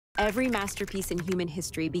Every masterpiece in human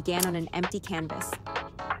history began on an empty canvas.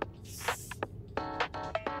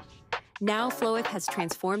 Now, Flowith has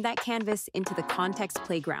transformed that canvas into the context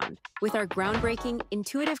playground. With our groundbreaking,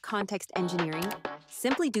 intuitive context engineering,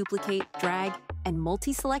 simply duplicate, drag, and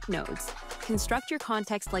multi-select nodes. Construct your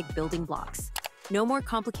context like building blocks. No more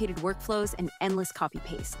complicated workflows and endless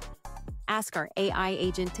copy-paste. Ask our AI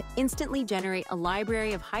agent to instantly generate a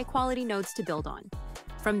library of high-quality nodes to build on.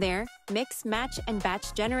 From there, mix, match, and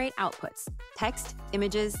batch generate outputs, text,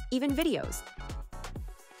 images, even videos.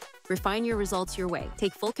 Refine your results your way.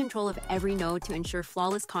 Take full control of every node to ensure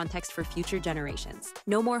flawless context for future generations.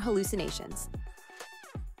 No more hallucinations.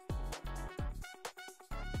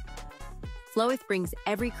 Flowith brings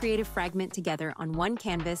every creative fragment together on one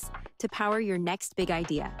canvas to power your next big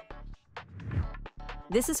idea.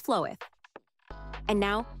 This is Flowith. And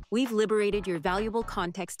now, we've liberated your valuable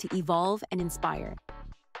context to evolve and inspire.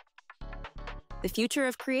 The future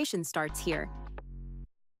of creation starts here.